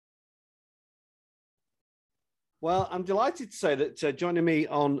Well, I'm delighted to say that joining me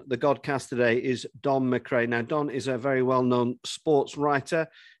on the Godcast today is Don McRae. Now, Don is a very well-known sports writer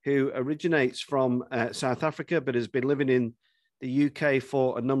who originates from South Africa, but has been living in the UK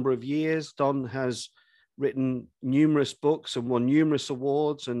for a number of years. Don has written numerous books and won numerous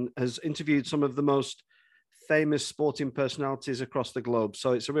awards and has interviewed some of the most famous sporting personalities across the globe.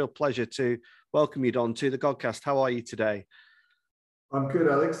 So it's a real pleasure to welcome you, Don, to the Godcast. How are you today? I'm good,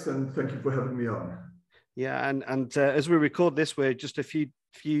 Alex, and thank you for having me on. Yeah, and as we record this, we're just a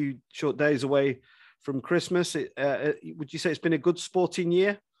few short days away from Christmas. Would you say it's been a good sporting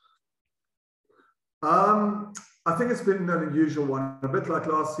year? I think it's been an unusual one, a bit like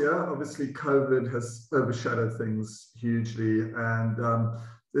last year. Obviously, COVID has overshadowed things hugely, and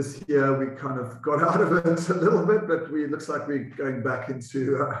this year we kind of got out of it a little bit, but it looks like we're going back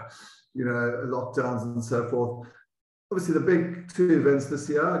into lockdowns and so forth. Obviously, the big two events this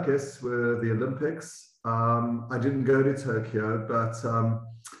year, I guess, were the Olympics. I didn't go to Tokyo, but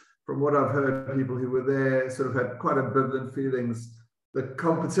from what I've heard, people who were there sort of had quite ambivalent feelings. The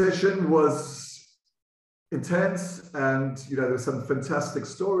competition was intense, and there were some fantastic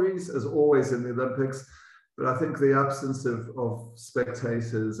stories, as always in the Olympics. But I think the absence of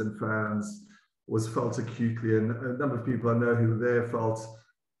spectators and fans was felt acutely, and a number of people I know who were there felt.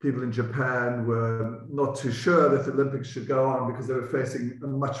 People in Japan were not too sure that the Olympics should go on because they were facing a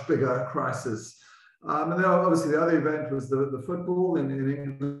much bigger crisis. And then obviously the other event was the football in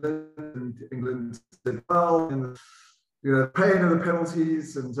England, and England did well, and the pain of the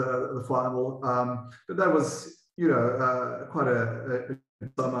penalties and the final. But that was quite a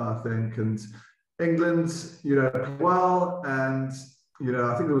summer, I think, and England played well, and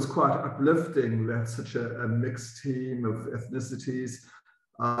I think it was quite uplifting. We had such a mixed team of ethnicities.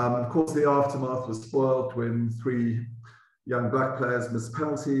 Of course, the aftermath was spoiled when 3 young black players missed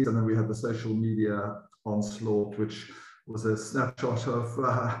penalties, and then we had the social media onslaught, which was a snapshot of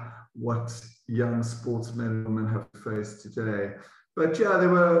what young sportsmen and women have faced today. But yeah, there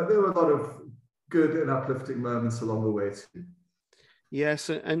were a lot of good and uplifting moments along the way too.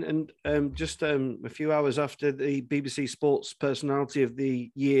 Yes, and just a few hours after the BBC Sports Personality of the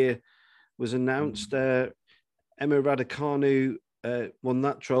Year was announced, Emile Raducanu won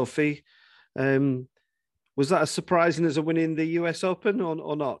that trophy. Was that as surprising as a winning the US Open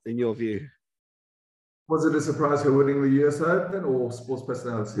or not, in your view? Was it a surprise for winning the US Open or sports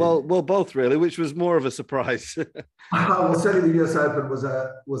personality? Well, both really. Which was more of a surprise? Well, certainly the US Open was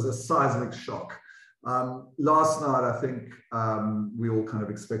a seismic shock. Last night, I think we all kind of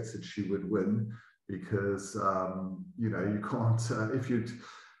expected she would win because you can't if you'd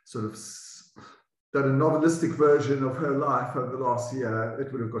sort of done a novelistic version of her life over the last year,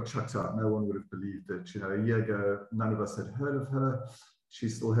 it would have got chucked out. No one would have believed it. A year ago, none of us had heard of her. She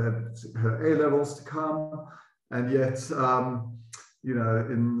still had her A-levels to come. And yet,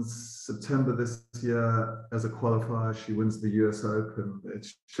 in September this year, as a qualifier, she wins the US Open.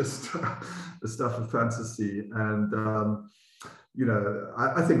 It's just the stuff of fantasy. And,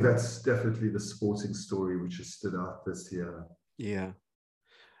 I think that's definitely the sporting story which has stood out this year. Yeah.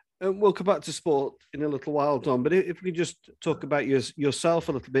 We'll come back to sport in a little while, Don, but if we just talk about yourself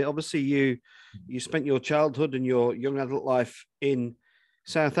a little bit. Obviously, you spent your childhood and your young adult life in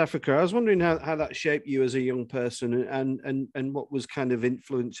South Africa. I was wondering how that shaped you as a young person and what was kind of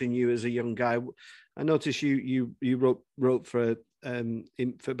influencing you as a young guy. I noticed you wrote for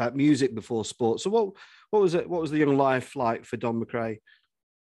about music before sport. So what was the young life like for Don McRae?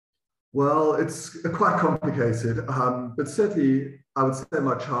 Well, it's quite complicated, but certainly I would say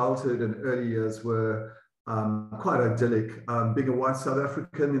my childhood and early years were quite idyllic. Being a white South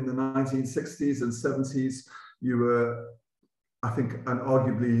African in the 1960s and 70s, you were, I think,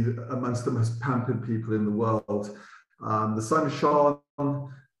 unarguably amongst the most pampered people in the world. The sun shone,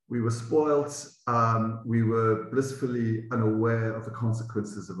 we were spoilt, we were blissfully unaware of the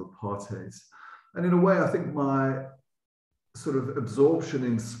consequences of apartheid. And in a way, I think my sort of absorption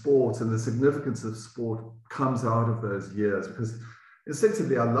in sport and the significance of sport comes out of those years, because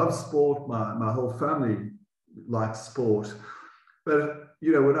instinctively I love sport. My whole family liked sport. But,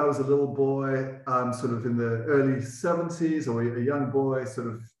 when I was a little boy, sort of in the early 70s, or a young boy, sort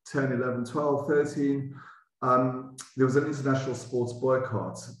of 10, 11, 12, 13, there was an international sports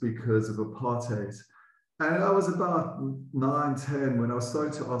boycott because of apartheid. And I was about 9, 10 when I was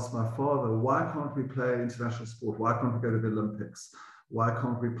starting to ask my father, why can't we play international sport? Why can't we go to the Olympics? Why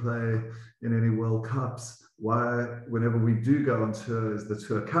can't we play in any World Cups? Why, whenever we do go on tour, is the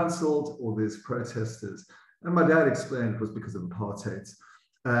tour cancelled or there's protesters? And my dad explained it was because of apartheid.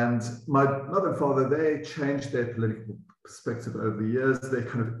 And my mother and father, they changed their political perspective over the years. They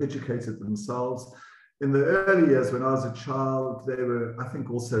kind of educated themselves. in the early years when I was a child, they were, I think,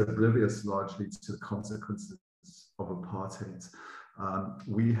 also oblivious largely to the consequences of apartheid.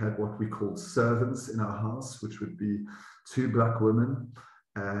 We had what we called servants in our house, which would be 2 black women,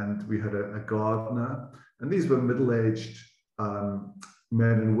 and we had a gardener. And these were middle-aged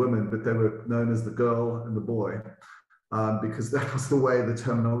men and women, but they were known as the girl and the boy, because that was the way, the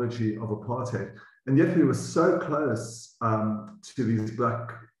terminology of apartheid. And yet we were so close to these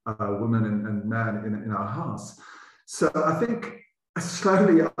black women and men in our house. So I think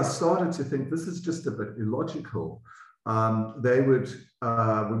slowly I started to think this is just a bit illogical. They would,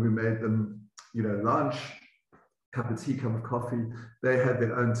 when we made them, lunch, cup of tea, cup of coffee, they had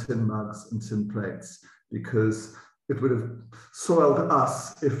their own tin mugs and tin plates, because it would have soiled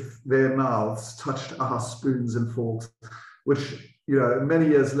us if their mouths touched our spoons and forks, which, many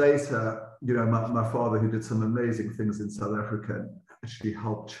years later, my father, who did some amazing things in South Africa, actually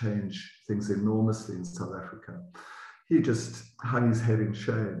helped change things enormously in South Africa. He just hung his head in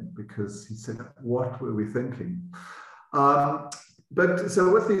shame, because he said, what were we thinking? But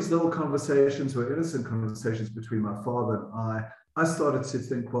so with these little conversations, or innocent conversations between my father and I started to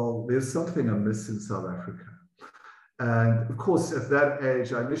think, well, there's something amiss in South Africa. And of course, at that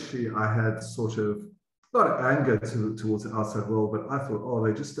age, I had sort of not anger towards the outside world, but I thought, oh,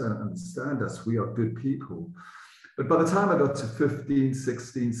 they just don't understand us. We are good people. But by the time I got to 15,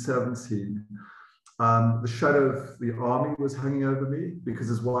 16, 17, the shadow of the army was hanging over me,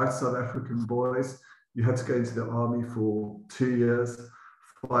 because as white South African boys, you had to go into the army for 2 years,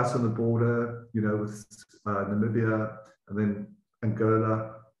 fight on the border, with Namibia, and then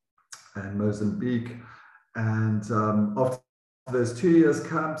Angola and Mozambique. And after those 2 years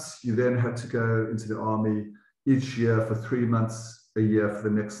camps, you then had to go into the army each year for 3 months a year for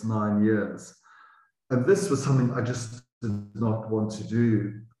the next 9 years. And this was something I just did not want to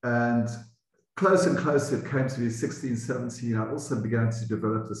do. And closer it came to be 16, 17, I also began to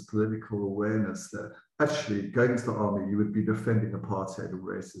develop this political awareness that actually going into the army, you would be defending apartheid or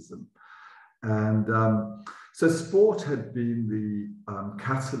racism. And so sport had been the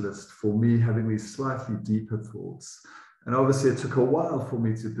catalyst for me having these slightly deeper thoughts. And obviously it took a while for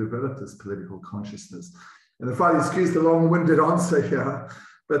me to develop this political consciousness. And then finally, excuse the long-winded answer here,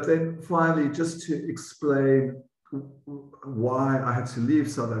 but then finally, just to explain why I had to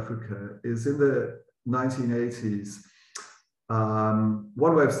leave South Africa, is in the 1980s,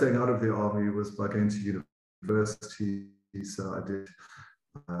 one way of staying out of the army was by going to university. So I did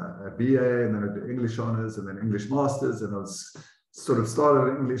a BA, and then I did English honors, and then English masters, and I was sort of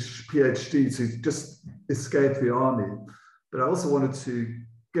started an English PhD to just escape the army. But I also wanted to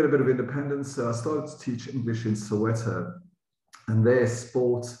get a bit of independence, so I started to teach English in Soweto, and there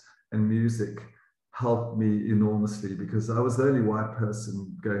sport and music helped me enormously, because I was the only white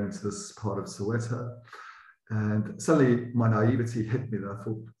person going to this part of Soweto. And suddenly my naivety hit me, that I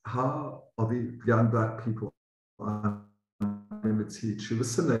thought, how are the young black people I'm going to teach, who were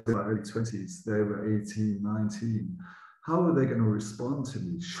similar in my early 20s, they were 18, 19, how are they going to respond to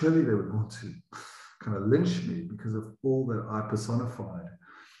me? Surely they would want to kind of lynch me because of all that I personified.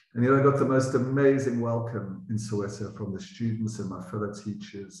 And I got the most amazing welcome in Soweto from the students and my fellow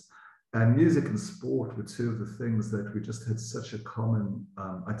teachers. And music and sport were two of the things that we just had such a common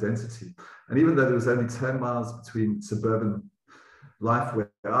identity. And even though there was only 10 miles between suburban life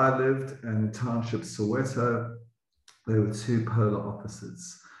where I lived and township Soweto, they were two polar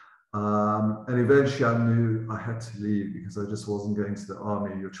opposites. And eventually I knew I had to leave, because I just wasn't going to the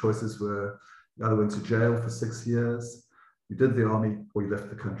army. Your choices were, you either went to jail for 6 years, you did the army, or you left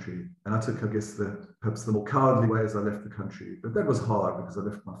the country. And I took, I guess, perhaps the more cowardly way as I left the country. But that was hard, because I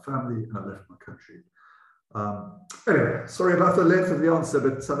left my family and I left my country. Anyway, sorry about the length of the answer,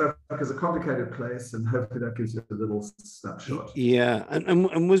 but South Africa is a complicated place, and hopefully that gives you a little snapshot. Yeah,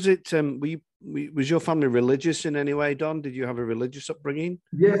 and was it? Was your family religious in any way, Don? Did you have a religious upbringing?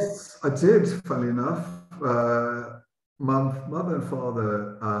 Yes, I did. Funnily enough, my mother and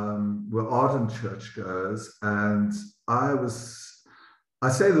father were ardent churchgoers, and I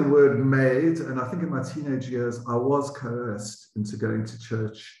say the word made, and I think in my teenage years I was coerced into going to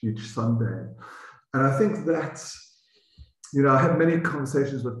church each Sunday. And I think that, I had many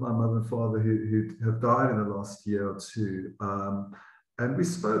conversations with my mother and father who have died in the last year or two. And we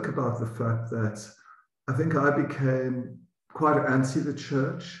spoke about the fact that I think I became quite anti the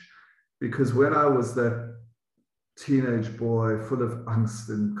church, because when I was that teenage boy full of angst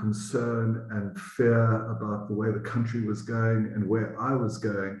and concern and fear about the way the country was going and where I was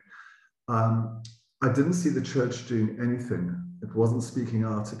going, I didn't see the church doing anything. It wasn't speaking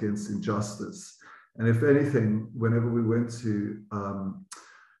out against injustice. And if anything, whenever we went to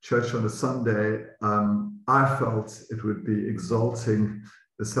church on a Sunday, I felt it would be exalting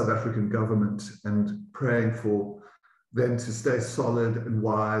the South African government and praying for them to stay solid and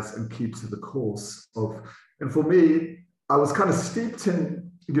wise and keep to the course of. And for me, I was kind of steeped in,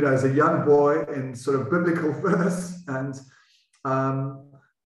 as a young boy in sort of biblical verse, and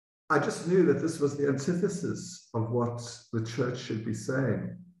I just knew that this was the antithesis of what the church should be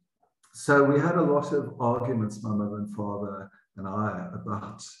saying. So we had a lot of arguments, my mother and father and I,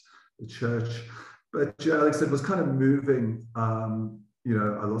 about the church. But Alex, it was kind of moving.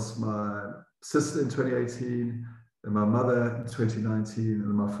 I lost my sister in 2018, and my mother in 2019,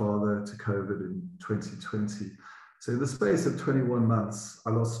 and my father to COVID in 2020. So in the space of 21 months, I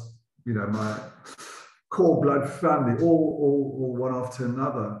lost, my core blood family, all one after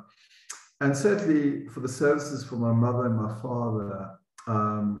another. And certainly for the services for my mother and my father,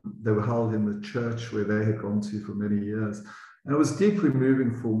 they were held in the church where they had gone to for many years. And it was deeply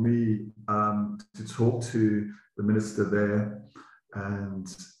moving for me to talk to the minister there. And,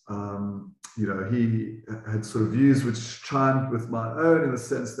 he had sort of views which chimed with my own, in the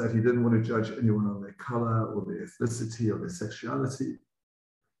sense that he didn't want to judge anyone on their color or their ethnicity or their sexuality.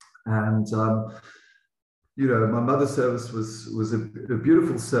 And, my mother's service was a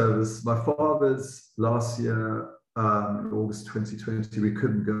beautiful service. My father's last year, in August 2020, we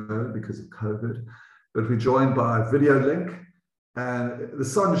couldn't go because of COVID, but we joined by video link. And the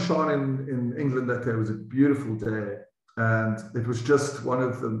sun shone in England that day. It was a beautiful day. And it was just one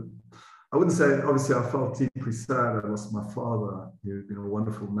of them. I wouldn't say, obviously, I felt deeply sad. I lost my father, who'd been a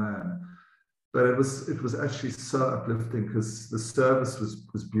wonderful man. But it was actually so uplifting because the service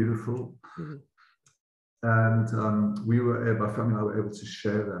was beautiful. Mm-hmm. And my family and I were able to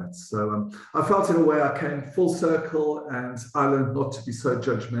share that. So I felt, in a way, I came full circle, and I learned not to be so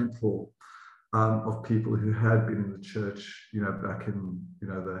judgmental of people who had been in the church, back in,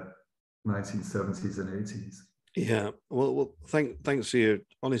 the 1970s and 80s. Yeah, well, thanks for your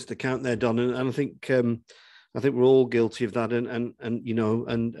honest account there, Don. And I think we're all guilty of that. And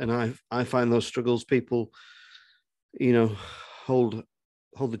I find those struggles, people, hold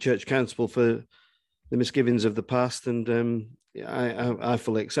the church accountable for the misgivings of the past, and I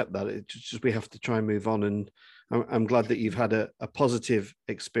fully accept that. It's just we have to try and move on. And I'm glad that you've had a positive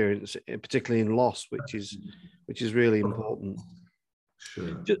experience, particularly in loss, which is really important.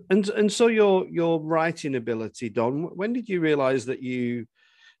 Sure. And so your writing ability, Don, when did you realize that you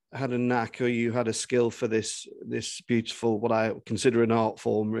had a knack, or you had a skill for this beautiful, what I consider an art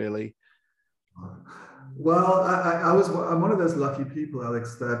form, really? Well, I'm one of those lucky people,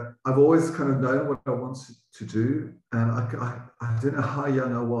 Alex, that I've always kind of known what I wanted to do. And I don't know how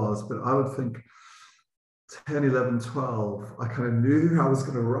young I was, but I would think 10, 11, 12, I kind of knew I was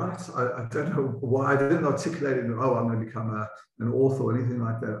going to write. I don't know why. I didn't articulate it, I'm going to become an author or anything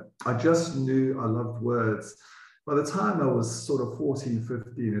like that. I just knew I loved words. By the time I was sort of 14,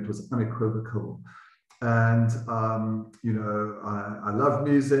 15, it was unequivocal. And, I love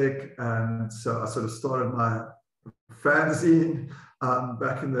music. And so I sort of started my fanzine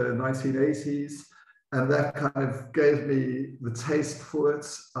back in the 1980s. And that kind of gave me the taste for it.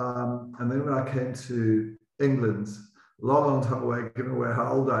 And then when I came to England, long time away, given away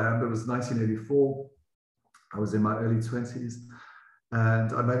how old I am, it was 1984. I was in my early 20s.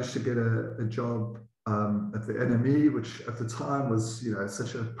 And I managed to get a job at the NME, which at the time was,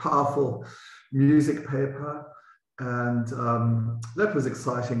 such a powerful music paper. And that was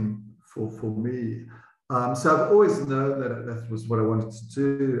exciting for me. So I've always known that was what I wanted to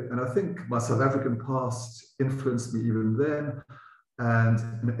do. And I think my South African past influenced me even then. And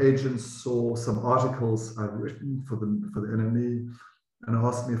an agent saw some articles I've written for the NME and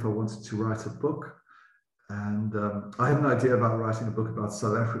asked me if I wanted to write a book. And I had an idea about writing a book about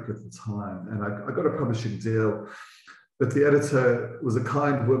South Africa at the time. And I got a publishing deal. But the editor was a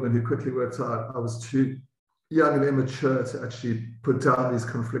kind woman who quickly worked out I was too young and immature to actually put down these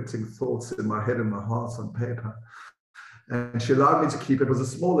conflicting thoughts in my head and my heart on paper. And she allowed me to keep it. It was a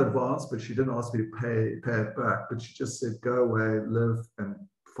small advance, but she didn't ask me to pay it back. But she just said, go away, live, and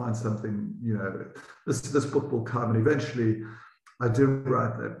find something, this book will come. And eventually, I did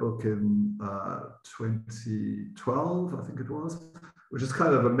write that book in 2012, I think it was, which is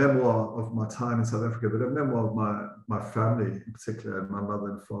kind of a memoir of my time in South Africa, but a memoir of my family in particular, my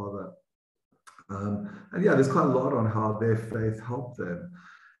mother and father. And yeah, there's quite a lot on how their faith helped them.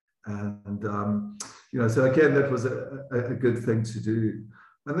 And, so again, that was a good thing to do.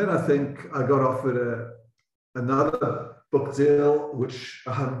 And then I think I got offered another book deal, which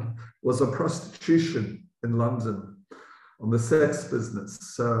was on prostitution in London, on the sex business.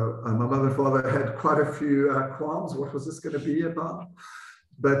 So my mother and father had quite a few qualms. What was this going to be about?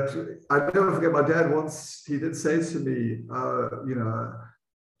 but I never forget my dad once, he did say to me,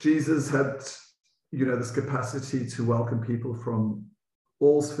 Jesus had, this capacity to welcome people from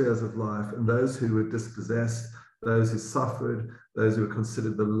all spheres of life, and those who were dispossessed, those who suffered, those who were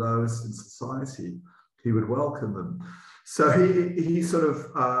considered the lowest in society, he would welcome them. So he sort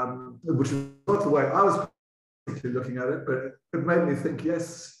of, which is not the way I was particularly looking at it, but it made me think,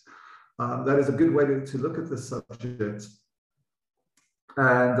 yes, that is a good way to look at this subject.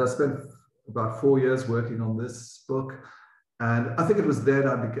 And I spent about 4 years working on this book. And I think it was then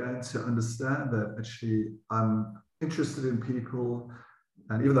I began to understand that actually I'm interested in people.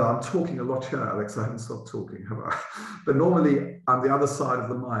 And even though I'm talking a lot here, Alex, I haven't stopped talking, have I? But normally I'm the other side of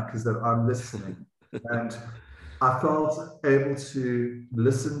the mic, is that I'm listening. And I felt able to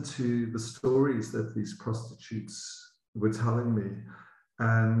listen to the stories that these prostitutes were telling me.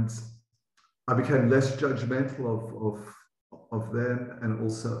 And I became less judgmental of them, and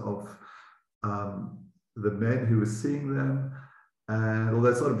also of the men who were seeing them. And although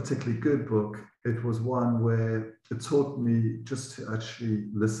it's not a particularly good book, it was one where it taught me just to actually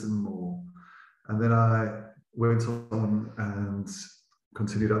listen more. And then I went on and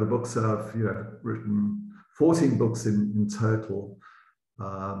continued other books. So I've written 14 books in total.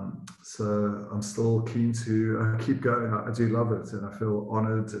 So I'm still keen to keep going. I do love it, and I feel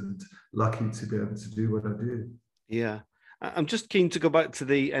honored and lucky to be able to do what I do. Yeah. I'm just keen to go back to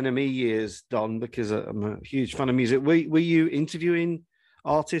the NME years, Don, because I'm a huge fan of music. Were you interviewing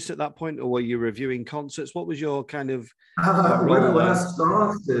artists at that point, or were you reviewing concerts? What was your kind of role when I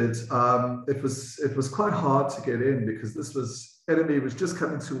started, it was quite hard to get in, because NME was just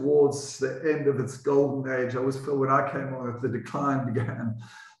coming towards the end of its golden age. I always feel when I came on, the decline began.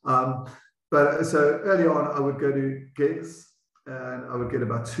 But so early on, I would go to gigs and I would get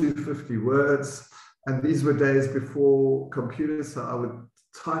about 250 words. And these were days before computers, so I would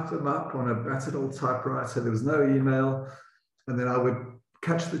type them up on a battered old typewriter. There was no email. And then I would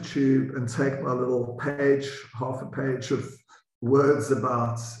catch the tube and take my little page, half a page of words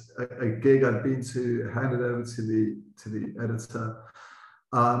about a gig I'd been to, hand it over to the editor.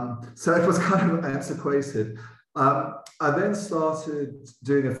 So it was kind of antiquated. I then started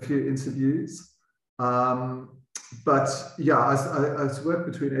doing a few interviews. But yeah, I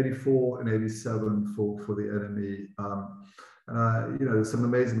worked between 84 and 87 for the NME. And some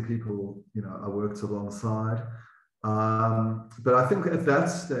amazing people, I worked alongside. But I think at that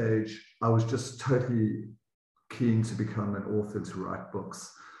stage, I was just totally keen to become an author, to write books.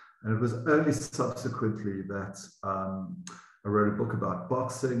 And it was only subsequently that I wrote a book about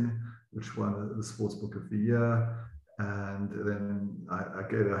boxing, which won the Sports Book of the Year. And then I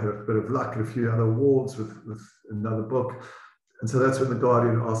had a bit of luck and a few other awards with another book. And so that's when The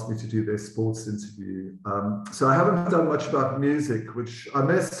Guardian asked me to do their sports interview. So I haven't done much about music, which I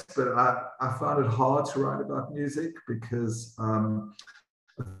miss, but I found it hard to write about music, because I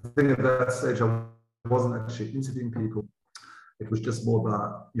think at that stage I wasn't actually interviewing people. It was just more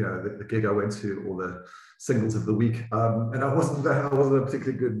about, the gig I went to, or the singles of the week. And I wasn't a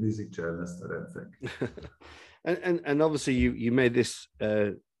particularly good music journalist, I don't think. And obviously you made this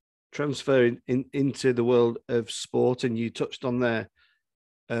transfer into the world of sport, and you touched on there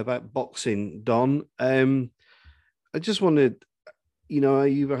about boxing, Don. I just wondered,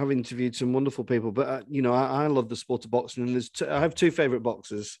 you have interviewed some wonderful people, but I love the sport of boxing, and I have two favorite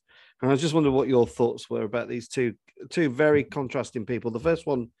boxers, and I just wondered what your thoughts were about these two very contrasting people. The first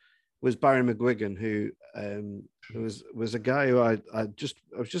one was Barry McGuigan, who was a guy who I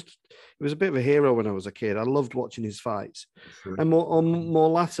was a bit of a hero when I was a kid. I loved watching his fights. Sure. And more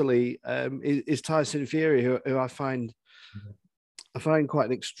latterly is Tyson Fury, who I find quite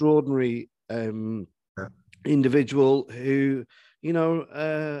an extraordinary individual who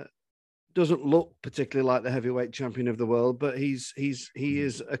doesn't look particularly like the heavyweight champion of the world, but he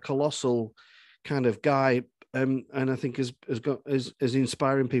is a colossal kind of guy. And I think is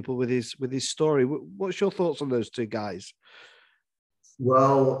inspiring people with his story. What's your thoughts on those two guys?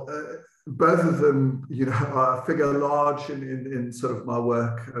 Well, both of them, figure large in sort of my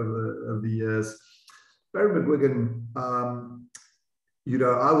work over the years. Barry McGuigan,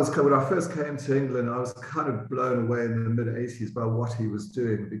 when I first came to England, I was kind of blown away in the mid-80s by what he was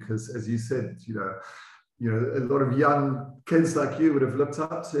doing, because, as you said, a lot of young kids like you would have looked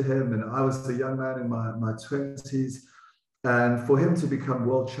up to him, and I was a young man in my 20s. And for him to become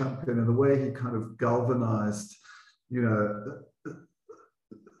world champion, and the way he kind of galvanized,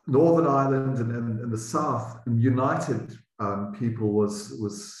 Northern Ireland and the South, and united people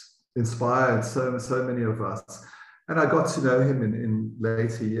was inspired so many of us. And I got to know him in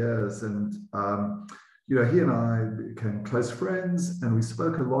later years, and he and I became close friends, and we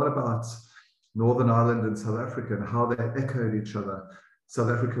spoke a lot about Northern Ireland and South Africa and how they echoed each other. South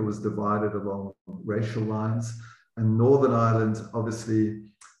Africa was divided along racial lines, and Northern Ireland,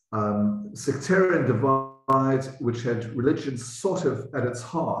 obviously, sectarian divide, which had religion sort of at its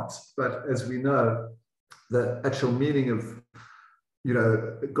heart, but as we know, the actual meaning of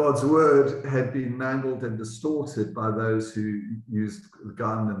God's word had been mangled and distorted by those who used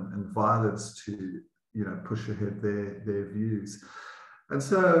gun and violence to push ahead their views. And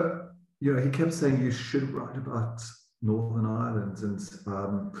so he kept saying, you should write about Northern Ireland. And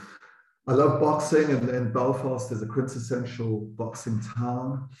I love boxing, and Belfast is a quintessential boxing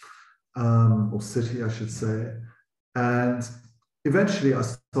town, or city, I should say. And eventually I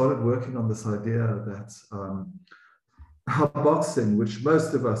started working on this idea that how boxing, which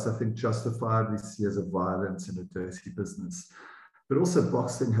most of us, I think, justifiably see as a violent and a dirty business, but also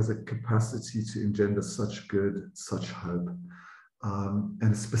boxing has a capacity to engender such good, such hope,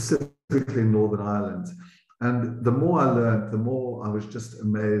 and specifically in Northern Ireland. And the more I learned, the more I was just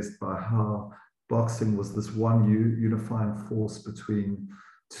amazed by how boxing was this one unifying force between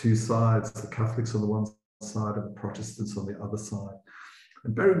two sides, the Catholics on the one side and the Protestants on the other side.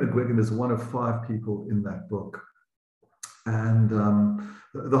 And Barry McGuigan is one of 5 people in that book. And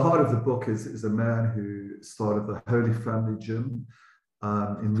the heart of the book is a man who started the Holy Family Gym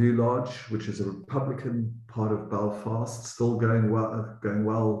in New Lodge, which is a Republican part of Belfast, still going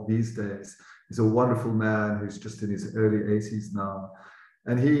well these days. He's a wonderful man who's just in his early 80s now.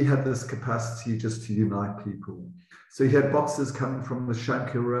 And he had this capacity just to unite people. So he had boxers coming from the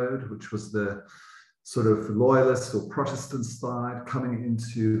Shankill Road, which was the sort of loyalist or Protestant side, coming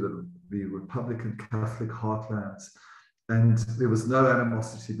into the Republican Catholic heartlands. And there was no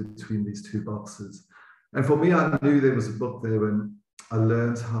animosity between these two boxers. And for me, I knew there was a book there when I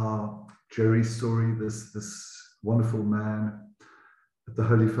learned how Jerry Story, this wonderful man at the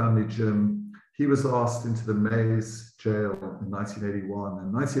Holy Family Gym, he was asked into the Maze jail in 1981.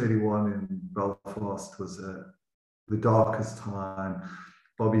 And 1981 in Belfast was the darkest time.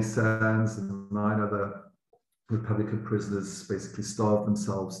 Bobby Sands and 9 other Republican prisoners basically starved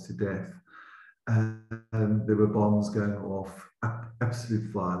themselves to death. And there were bombs going off,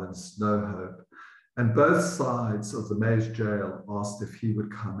 absolute violence, no hope. And both sides of the Maze jail asked if he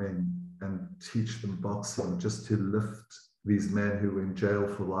would come in and teach them boxing, just to lift these men who were in jail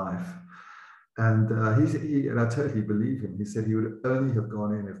for life. And and I totally believe him. He said he would only have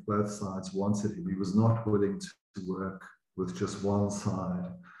gone in if both sides wanted him. He was not willing to work with just one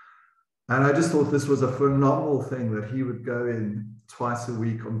side. And I just thought this was a phenomenal thing, that he would go in twice a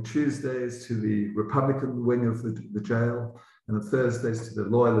week on Tuesdays to the Republican wing of the jail, and on Thursdays to the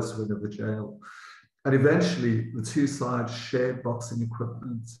Loyalist wing of the jail. And eventually the two sides shared boxing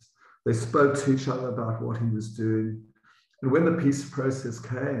equipment. They spoke to each other about what he was doing. And when the peace process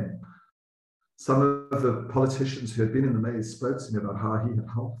came, some of the politicians who had been in the Maze spoke to me about how he had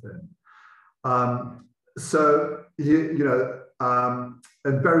helped them. And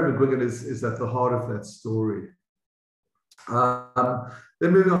Barry McGuigan is at the heart of that story.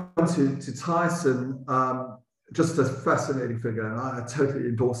 Then moving on to Tyson, just a fascinating figure, and I totally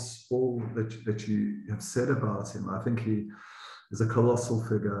endorse all that you have said about him. I think he is a colossal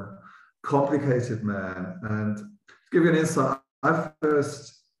figure, complicated man. And to give you an insight, I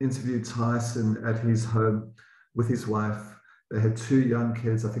first interviewed Tyson at his home with his wife. They had 2 young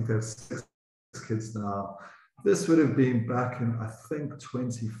kids. I think they have 6 kids now. This would have been back in, I think,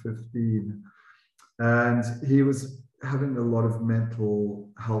 2015. And he was having a lot of mental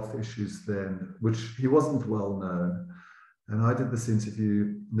health issues then, which he wasn't well known. And I did this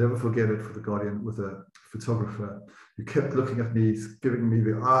interview, never forget it, for The Guardian, with a photographer who kept looking at me, giving me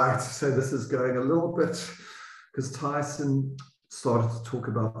the eye to say this is going a little bit, because Tyson started to talk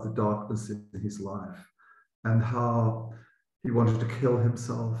about the darkness in his life and how he wanted to kill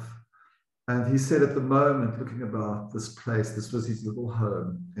himself. And he said at the moment, looking about this place, this was his little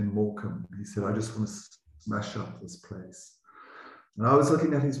home in Morecambe. He said, I just want to smash up this place. And I was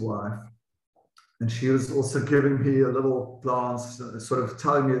looking at his wife, and she was also giving me a little glance, sort of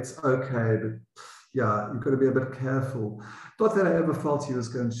telling me it's okay, but yeah, you've got to be a bit careful. Not that I ever felt he was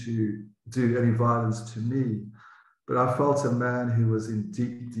going to do any violence to me, but I felt a man who was in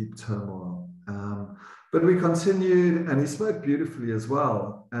deep, deep turmoil. But we continued, and he spoke beautifully as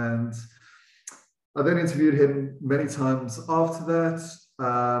well. And I then interviewed him many times after that.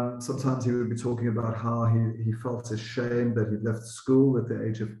 Sometimes he would be talking about how he felt ashamed that he left school at the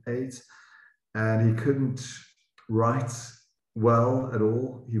age of 8 and he couldn't write well at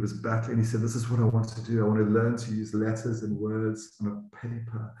all. He was battling. He said, this is what I want to do. I want to learn to use letters and words on a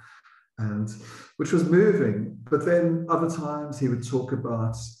paper. and which was moving. But then other times he would talk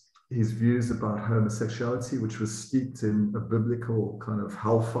about his views about homosexuality, which was steeped in a biblical kind of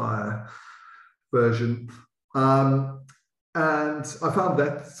hellfire version. And I found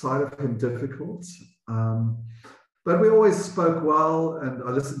that side of him difficult. But we always spoke well, and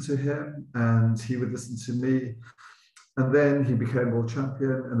I listened to him, and he would listen to me. And then he became world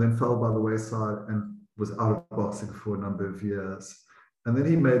champion, and then fell by the wayside and was out of boxing for a number of years. And then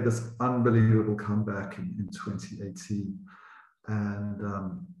he made this unbelievable comeback in 2018.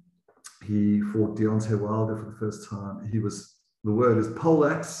 And he fought Deontay Wilder for the first time. The word is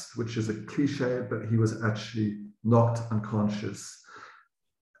poleaxed, which is a cliche, but he was actually knocked unconscious.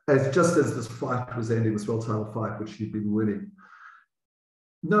 Just as this fight was ending, this world title fight, which he'd been winning,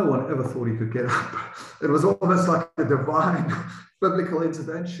 no one ever thought he could get up. It was almost like a divine biblical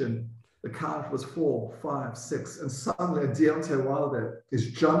intervention. The count was 4, 5, 6, and suddenly Deontay Wilder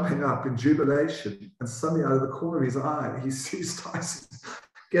is jumping up in jubilation, and suddenly out of the corner of his eye, he sees Tyson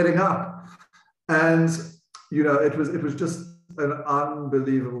getting up. And, it was just an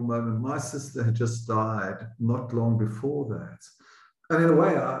unbelievable moment. My sister had just died not long before that. And in a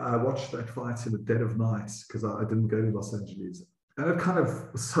way, I watched that fight in the dead of night because I didn't go to Los Angeles. And it kind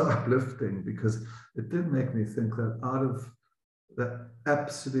of was so uplifting because it did make me think that out of the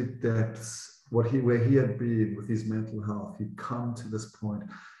absolute depths, where he had been with his mental health, he'd come to this point.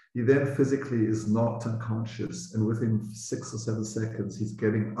 He then physically is knocked unconscious, and within 6 or 7 seconds, he's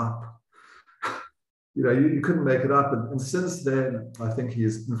getting up. You couldn't make it up. And since then, I think he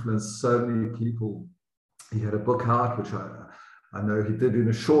has influenced so many people. He had a book out, which I know he did in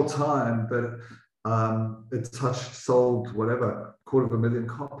a short time, but it sold whatever, 250,000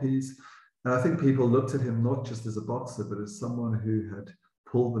 copies. And I think people looked at him not just as a boxer, but as someone who had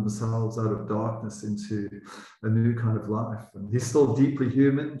pulled themselves out of darkness into a new kind of life. And he's still deeply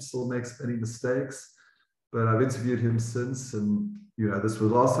human, still makes many mistakes. But I've interviewed him since, and this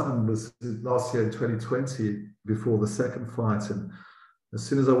was last year in 2020 before the second fight. And as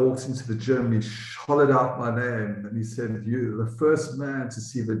soon as I walked into the gym, he hollered out my name and he said, "You're the first man to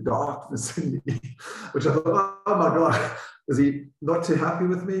see the darkness in me," which I thought, oh my God, was he not too happy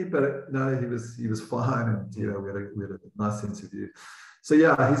with me? But no, he was fine, and we had a nice interview. So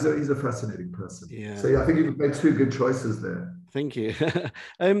yeah, he's a fascinating person. Yeah. So yeah, I think you've made 2 good choices there. Thank you.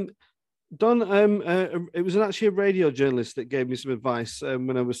 Don, it was actually a radio journalist that gave me some advice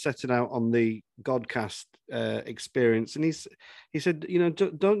when I was setting out on the Godcast experience, and he said,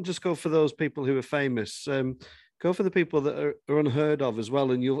 don't just go for those people who are famous. Go for the people that are unheard of as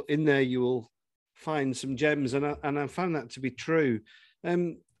well, and you will find some gems. And I found that to be true.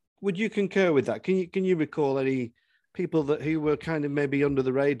 Would you concur with that? Can you recall any people who were kind of maybe under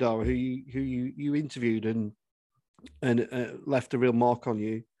the radar, who you interviewed and left a real mark on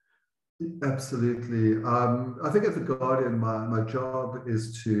you? Absolutely. I think at The Guardian, my job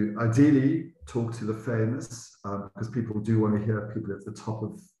is to ideally talk to the famous, because people do want to hear people at the top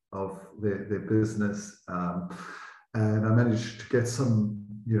of their business. And I managed to get some,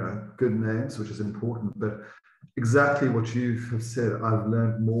 good names, which is important. But exactly what you have said, I've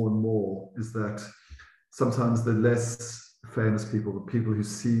learned more and more, is that sometimes the less famous people, the people who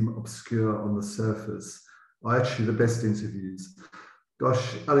seem obscure on the surface, are actually the best interviews.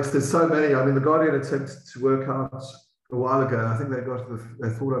 Gosh, Alex, there's so many. I mean, The Guardian attempted to work out a while ago. I think they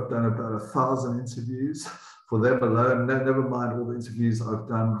thought I've done about 1,000 interviews for them alone. Never mind all the interviews I've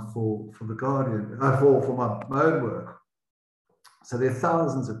done for The Guardian, for my own work. So there are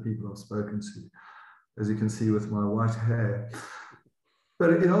thousands of people I've spoken to, as you can see with my white hair.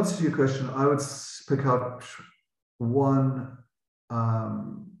 But in answer to your question, I would pick out one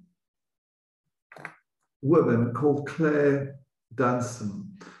woman called Claire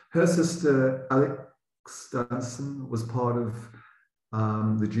Dunson. Her sister Alex Dunson was part of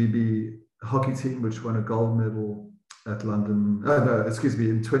the GB hockey team, which won a gold medal at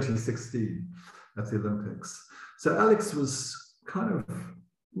in 2016 at the Olympics. So Alex was kind of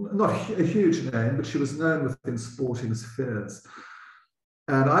not a huge name, but she was known within sporting spheres.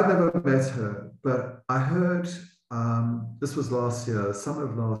 And I'd never met her, but I heard, this was last year, summer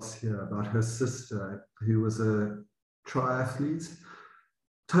of last year, about her sister, who was a triathlete,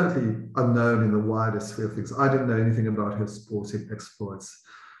 totally unknown in the wider sphere of things. I didn't know anything about her sporting exploits,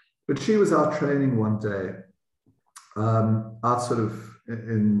 but she was out training one day, out sort of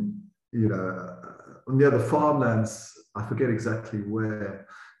near the farmlands, I forget exactly where,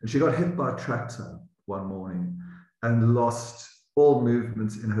 and she got hit by a tractor one morning and lost all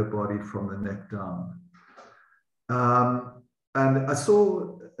movement in her body from the neck down. And I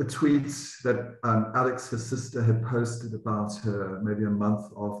saw a tweet that Alex, her sister, had posted about her maybe a month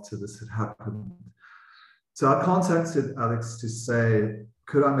after this had happened. So I contacted Alex to say,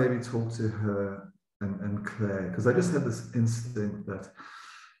 could I maybe talk to her and Claire? Because I just had this instinct that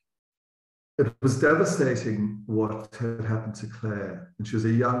it was devastating what had happened to Claire. And she was a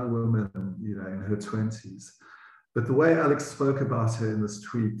young woman, you know, in her 20s. But the way Alex spoke about her in this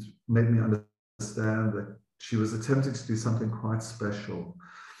tweet made me understand that she was attempting to do something quite special.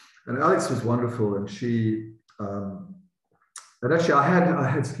 And Alex was wonderful. And she, and actually I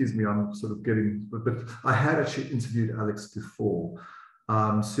had, excuse me, I'm sort of getting, but I had actually interviewed Alex before.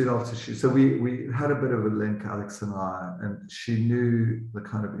 Soon after so we had a bit of a link, Alex and I, and she knew the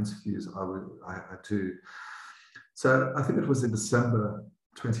kind of interviews I do. So I think it was in December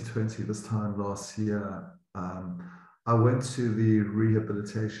 2020, this time last year, I went to the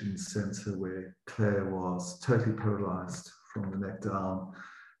rehabilitation center where Claire was totally paralyzed from the neck down.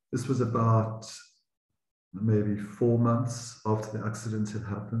 This was about maybe 4 months after the accident had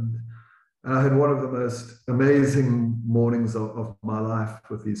happened. And I had one of the most amazing mornings of my life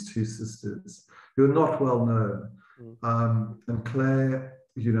with these two sisters who are not well known. And Claire,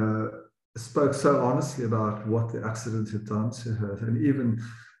 you know, spoke so honestly about what the accident had done to her, and even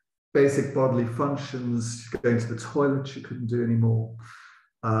basic bodily functions, going to the toilet, she couldn't do anymore.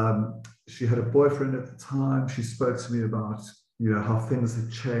 She had a boyfriend at the time. She spoke to me about, you know, how things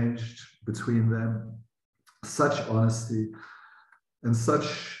had changed between them. Such honesty and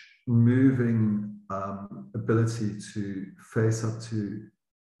such moving ability to face up to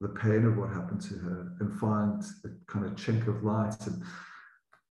the pain of what happened to her and find a kind of chink of light. And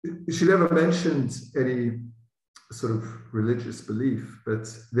she never mentioned any sort of religious belief,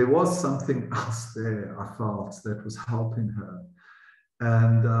 but there was something else there, I felt, that was helping her.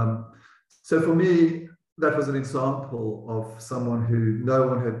 And so for me, that was an example of someone who no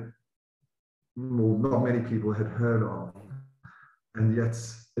one had, well, not many people had heard of. And yet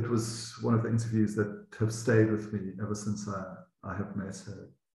it was one of the interviews that have stayed with me ever since I have met her.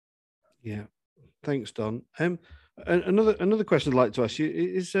 Yeah. Thanks, Don. Another question I'd like to ask you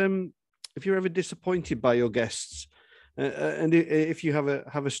is if you're ever disappointed by your guests, and if you have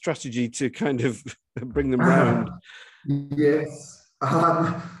a strategy to kind of bring them round. Yes.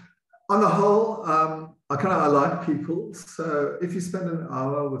 On the whole, I like people. So if you spend an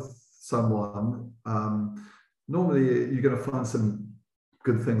hour with someone, normally you're going to find some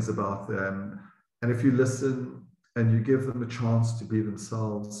good things about them. And if you listen and you give them a chance to be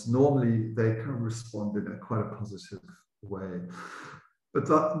themselves, normally they can respond in quite a positive way. But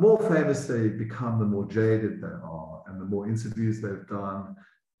the more famous they become, the more jaded they are, and the more interviews they've done,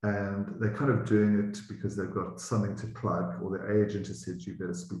 and they're kind of doing it because they've got something to plug, or their agent has said, you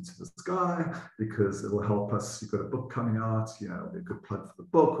better speak to this guy because it will help us. You've got a book coming out, you know, a good plug for the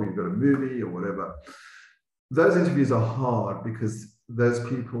book, or you've got a movie or whatever. Those interviews are hard because those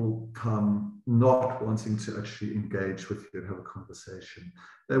people come not wanting to actually engage with you and have a conversation.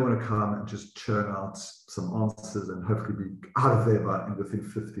 They want to come and just churn out some answers and hopefully be out of there within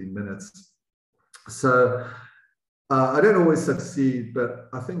 15 minutes. So I don't always succeed, but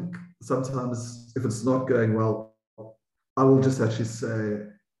I think sometimes if it's not going well, I will just actually say,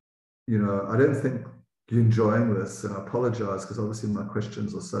 you know, I don't think you're enjoying this, and I apologize because obviously my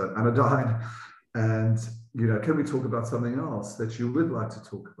questions are so anodyne. And, you know, can we talk about something else that you would like to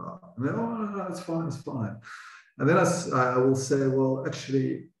talk about? And then, oh, no, it's fine, it's fine. And then I will say, well,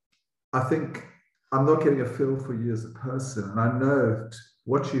 actually, I think I'm not getting a feel for you as a person. And I know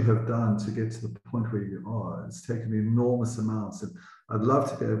what you have done to get to the point where you are. It's taken me enormous amounts. And I'd love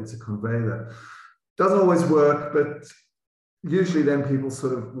to be able to convey that. Doesn't always work, but usually then people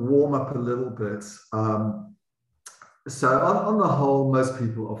sort of warm up a little bit. So on the whole, most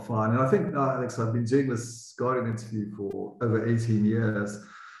people are fine. And I think now, Alex, I've been doing this Guardian interview for over 18 years.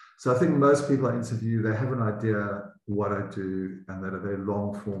 So I think most people I interview, they have an idea what I do and that they're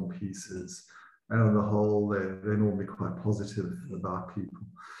long form pieces. And on the whole, they're normally quite positive about people.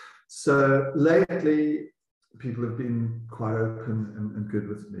 So lately, people have been quite open and good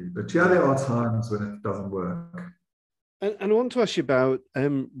with me. But yeah, there are times when it doesn't work. And I want to ask you about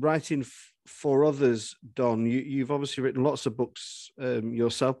writing for others, Don. You've obviously written lots of books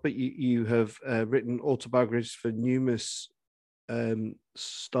yourself, but you have written autobiographies for numerous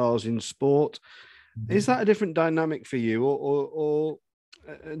stars in sport. Mm-hmm. Is that a different dynamic for you, or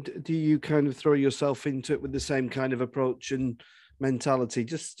do you kind of throw yourself into it with the same kind of approach and mentality?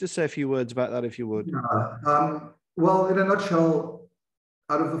 Just say a few words about that, if you would. Yeah. Well, in a nutshell,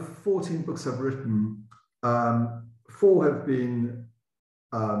 out of the 14 books I've written, 4 have been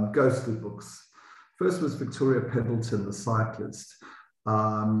ghosted books. First was Victoria Pendleton, the cyclist.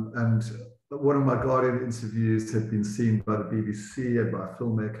 And one of my Guardian interviews had been seen by the BBC and by a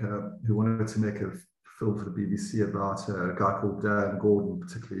filmmaker who wanted to make a film for the BBC about a guy called Dan Gordon,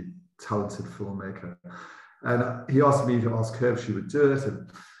 particularly talented filmmaker. And he asked me to ask her if she would do it. And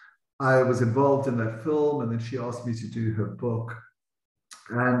I was involved in that film, and then she asked me to do her book.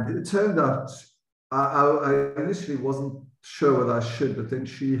 And it turned out, I initially wasn't sure whether I should, but then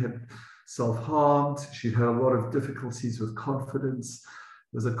she had self-harmed. She'd had a lot of difficulties with confidence.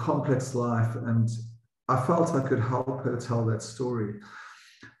 It was a complex life, and I felt I could help her tell that story.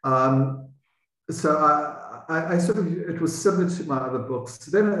 So I sort of, it was similar to my other books.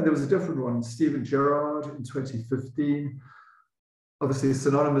 Then there was a different one, Stephen Gerrard in 2015, obviously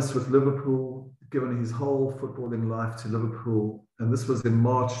synonymous with Liverpool, given his whole footballing life to Liverpool. And this was in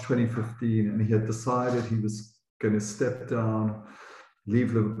March 2015, and he had decided he was going to step down,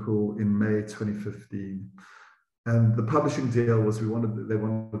 leave Liverpool in May 2015. And the publishing deal was they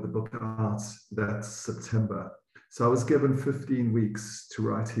wanted the book out that September. So I was given 15 weeks to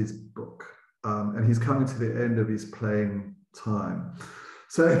write his book. And he's coming to the end of his playing time.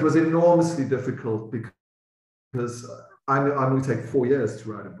 So it was enormously difficult because I normally take 4 years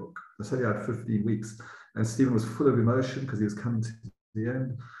to write a book. So I had 15 weeks. And Stephen was full of emotion because he was coming to the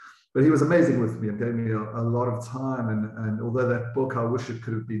end. But he was amazing with me and gave me a lot of time. And although that book, I wish it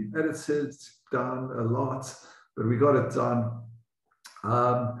could have been edited, done a lot, but we got it done.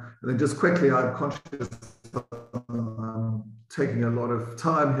 And then just quickly, I'm conscious of taking a lot of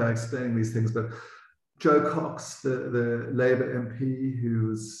time here explaining these things, but Jo Cox, the Labour MP who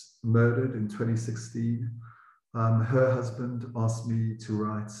was murdered in 2016, her husband asked me to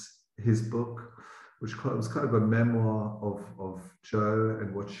write his book, which was kind of a memoir of Jo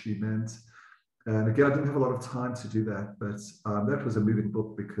and what she meant. And again, I didn't have a lot of time to do that, but that was a moving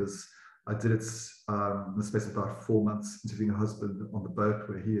book because I did it in the space of about 4 months, interviewing a husband on the boat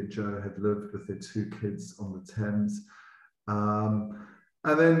where he and Jo had lived with their 2 kids on the Thames. And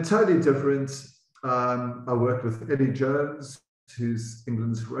then totally different, I worked with Eddie Jones, who's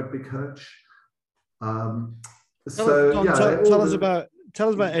England's rugby coach. Tell us about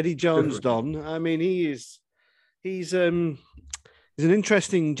Eddie Jones, Don. I mean, he's an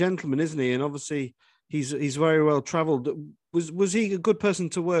interesting gentleman, isn't he? And obviously, he's very well travelled. Was he a good person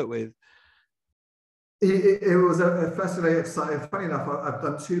to work with? It was a fascinating, exciting. Funny enough, I've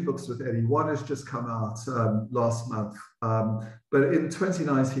done 2 books with Eddie. One has just come out last month. But in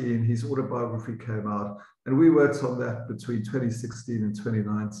 2019, his autobiography came out, and we worked on that between 2016 and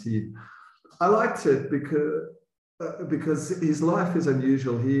 2019. I liked it because his life is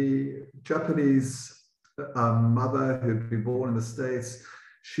unusual. Japanese mother who'd been born in the States.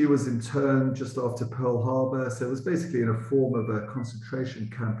 She was interned just after Pearl Harbor. So it was basically in a form of a concentration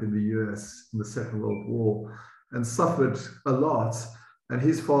camp in the US in the Second World War, and suffered a lot. And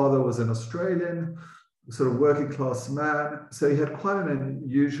his father was an Australian, sort of working class man. So he had quite an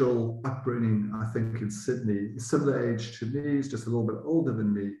unusual upbringing, I think, in Sydney. Similar age to me, he's just a little bit older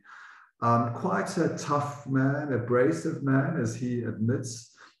than me. Quite a tough man, abrasive man, as he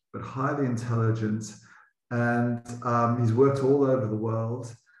admits, but highly intelligent. And he's worked all over the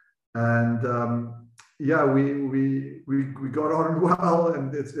world. And we got on well,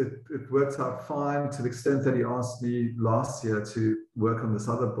 and it worked out fine, to the extent that he asked me last year to work on this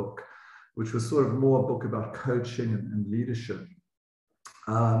other book, which was sort of more a book about coaching and leadership.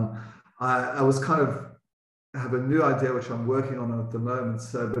 I was kind of have a new idea, which I'm working on at the moment.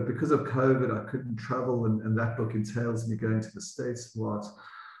 So, but because of COVID, I couldn't travel, and that book entails me going to the States a lot.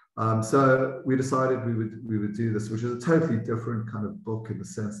 So we decided we would do this, which is a totally different kind of book in the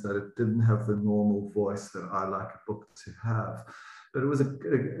sense that it didn't have the normal voice that I like a book to have. But it was a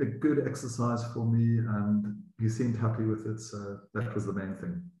good exercise for me, and he seemed happy with it. So that was the main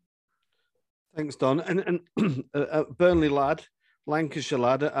thing. Thanks, Don. And Burnley lad, Lancashire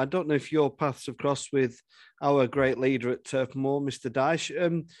lad, I don't know if your paths have crossed with our great leader at Turf Moor, Mr.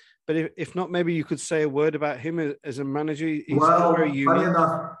 Dyche. But if not, maybe you could say a word about him as a manager. He's very unique. Funny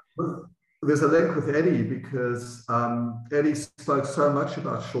enough, there's a link with Eddie, because Eddie spoke so much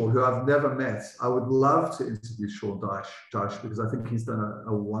about Sean, who I've never met. I would love to interview Sean Dyche, because I think he's done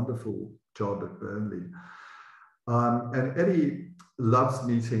a wonderful job at Burnley. And Eddie loves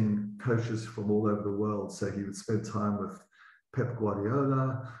meeting coaches from all over the world. So he would spend time with Pep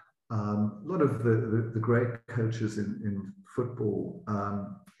Guardiola, a lot of the great coaches in football.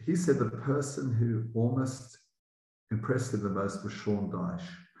 He said the person who almost impressed him the most was Sean Dyche.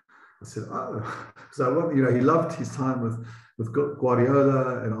 I said, oh, so he loved his time with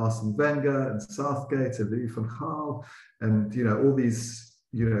Guardiola and Arsene Wenger and Southgate and Louis van Gaal and all these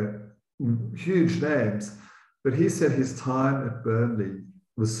huge names. But he said his time at Burnley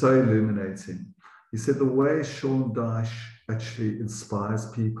was so illuminating. He said the way Sean Dyche actually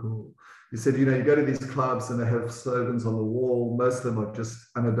inspires people. He said, you go to these clubs and they have slogans on the wall. Most of them are just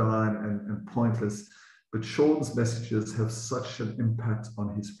anodyne and pointless. But Sean's messages have such an impact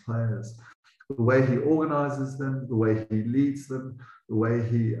on his players. The way he organizes them, the way he leads them, the way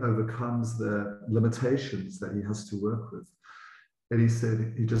he overcomes the limitations that he has to work with. And he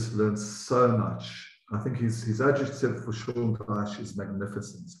said he just learns so much. I think his adjective for Sean Dyche is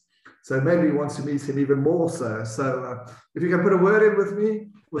magnificent. So maybe he wants to meet him even more so. So if you can put a word in with me,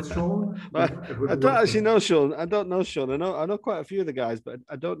 with Sean. I don't actually know Sean. I don't know Sean. I know quite a few of the guys, but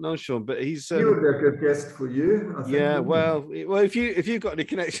I don't know Sean. But he's he would be a good guest for you. I think, yeah. Well, if you've got any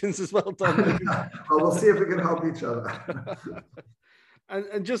connections as well, Don. We'll see if we can help each other.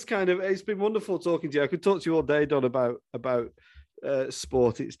 and just kind of, it's been wonderful talking to you. I could talk to you all day, Don, about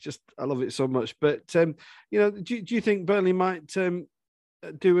sport. It's just, I love it so much. But do you think Burnley might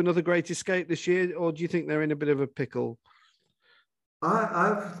do another Great Escape this year, or do you think they're in a bit of a pickle?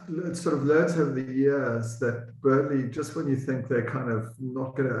 I've sort of learned over the years that Burnley, just when you think they're kind of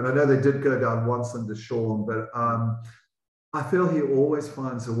not going to, and I know they did go down once under Sean, but I feel he always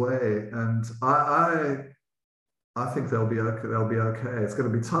finds a way, and I think they'll be okay. They'll be okay. It's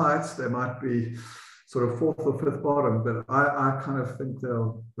going to be tight. They might be sort of fourth or fifth bottom, but I kind of think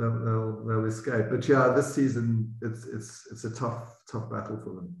they'll escape. But yeah, this season it's a tough battle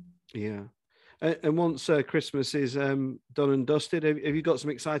for them. Yeah. And once Christmas is done and dusted, have you got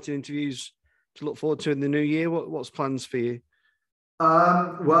some exciting interviews to look forward to in the new year? What's plans for you?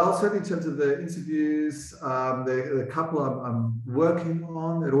 Well, certainly in terms of the interviews, the couple I'm working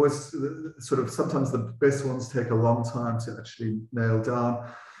on, it always sort of, sometimes the best ones take a long time to actually nail down.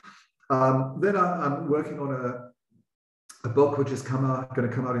 Then I'm working on a book which is going to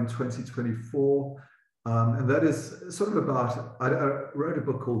come out in 2024. And that is sort of about, I wrote a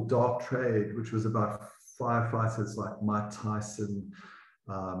book called Dark Trade, which was about firefighters like Mike Tyson,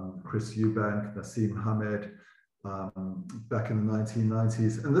 Chris Eubank, Nassim Hamed, back in the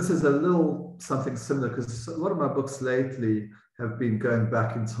 1990s. And this is a little something similar, because a lot of my books lately have been going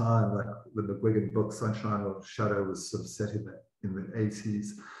back in time, like the McGuigan book, Sunshine or Shadow, was sort of set in the 80s.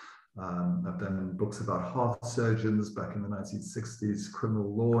 I've done books about heart surgeons back in the 1960s,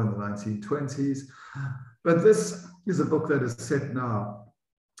 criminal law in the 1920s. But this is a book that is set now,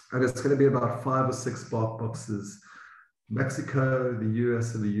 and it's going to be about 5 or 6 boxes, Mexico, the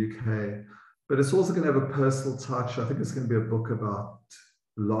US, and the UK. But it's also going to have a personal touch. I think it's going to be a book about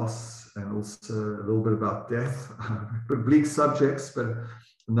loss and also a little bit about death, but bleak subjects, but a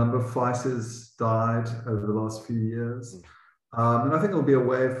number of fighters died over the last few years. And I think it'll be a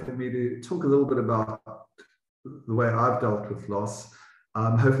way for me to talk a little bit about the way I've dealt with loss.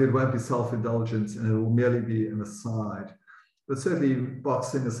 Hopefully it won't be self-indulgent and it will merely be an aside. But certainly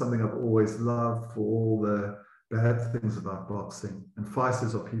boxing is something I've always loved, for all the bad things about boxing. And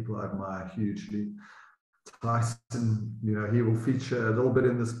fighters are people I admire hugely. Tyson, he will feature a little bit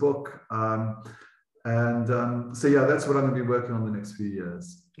in this book. So yeah, that's what I'm going to be working on the next few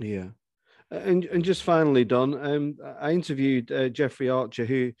years. Yeah. And just finally, Don, I interviewed Jeffrey Archer,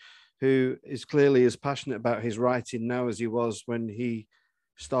 who is clearly as passionate about his writing now as he was when he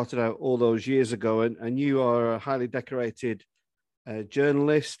started out all those years ago. And you are a highly decorated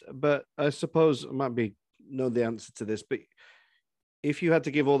journalist, but I suppose I might know the answer to this, but if you had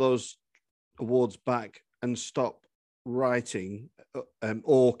to give all those awards back and stop writing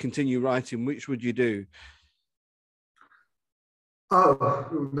or continue writing, which would you do? Oh,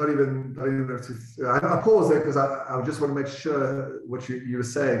 not even I paused there because I just want to make sure what you were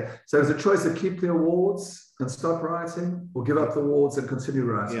saying. So it was a choice to keep the awards and stop writing, or give up the awards and continue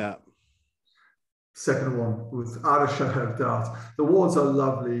writing. Yeah. Second one, without a shadow of doubt. The awards are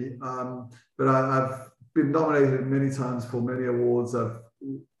lovely, but I've been nominated many times for many awards. I've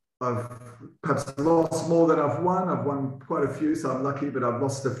perhaps lost more than I've won. I've won quite a few, so I'm lucky, but I've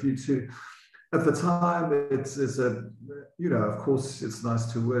lost a few too. At the time, it's of course, it's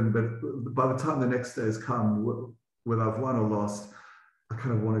nice to win, but by the time the next day has come, whether I've won or lost, I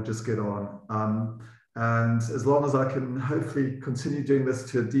kind of want to just get on. And as long as I can hopefully continue doing this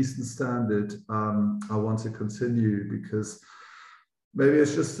to a decent standard, I want to continue, because maybe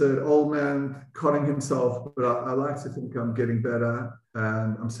it's just an old man conning himself, but I like to think I'm getting better,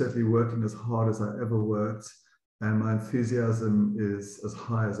 and I'm certainly working as hard as I ever worked. And my enthusiasm is as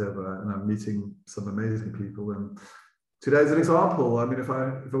high as ever, and I'm meeting some amazing people. And today's an example. I mean, if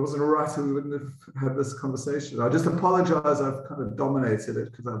I wasn't a writer, we wouldn't have had this conversation. I just apologize. I've kind of dominated it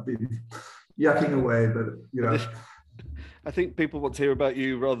because I've been yakking away, but I think people want to hear about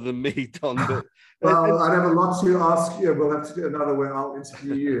you rather than me, Don. But well, I have a lot to ask you. We'll have to do another where I'll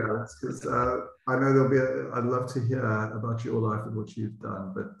interview you, Alex, because I know there'll be. I'd love to hear about your life and what you've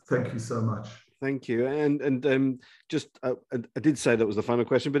done. But thank you so much. Thank you. And just I did say that was the final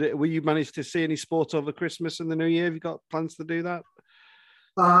question. But will you manage to see any sport over Christmas and the New Year? Have you got plans to do that?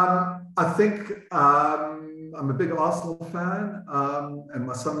 I think I'm a big Arsenal fan, and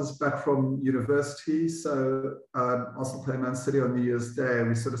my son is back from university. So Arsenal play Man City on New Year's Day, and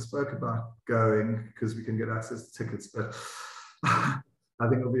we sort of spoke about going because we can get access to tickets. But I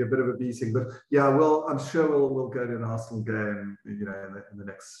think it'll be a bit of a beating. But yeah, I'm sure we'll go to an Arsenal game, you know, in the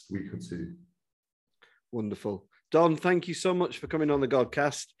next week or two. Wonderful. Don, thank you so much for coming on the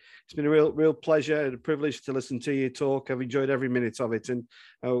Godcast. It's been a real pleasure and a privilege to listen to you talk. I've enjoyed every minute of it. And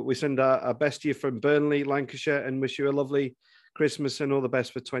we send our best to you from Burnley, Lancashire, and wish you a lovely Christmas and all the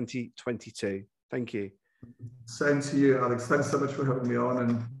best for 2022. Thank you. Same to you, Alex. Thanks so much for having me on,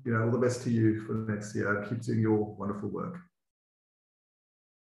 and all the best to you for the next year. Keep doing your wonderful work.